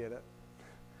 I don't get it.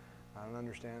 I don't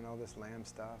understand all this lamb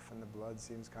stuff, and the blood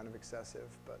seems kind of excessive,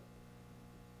 but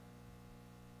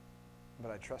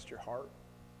I trust your heart,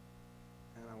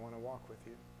 and I want to walk with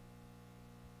you.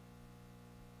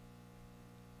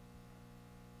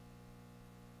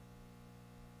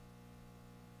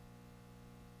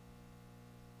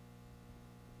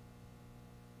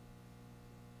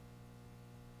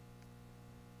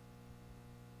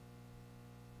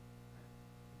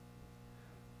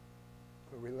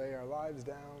 We lay our lives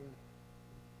down,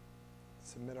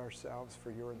 submit ourselves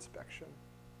for your inspection.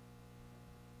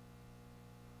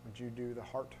 Would you do the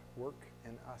heart work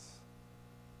in us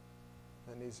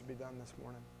that needs to be done this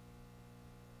morning?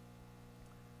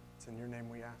 It's in your name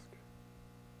we ask.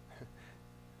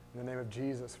 In the name of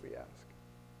Jesus we ask.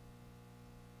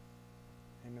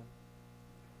 Amen.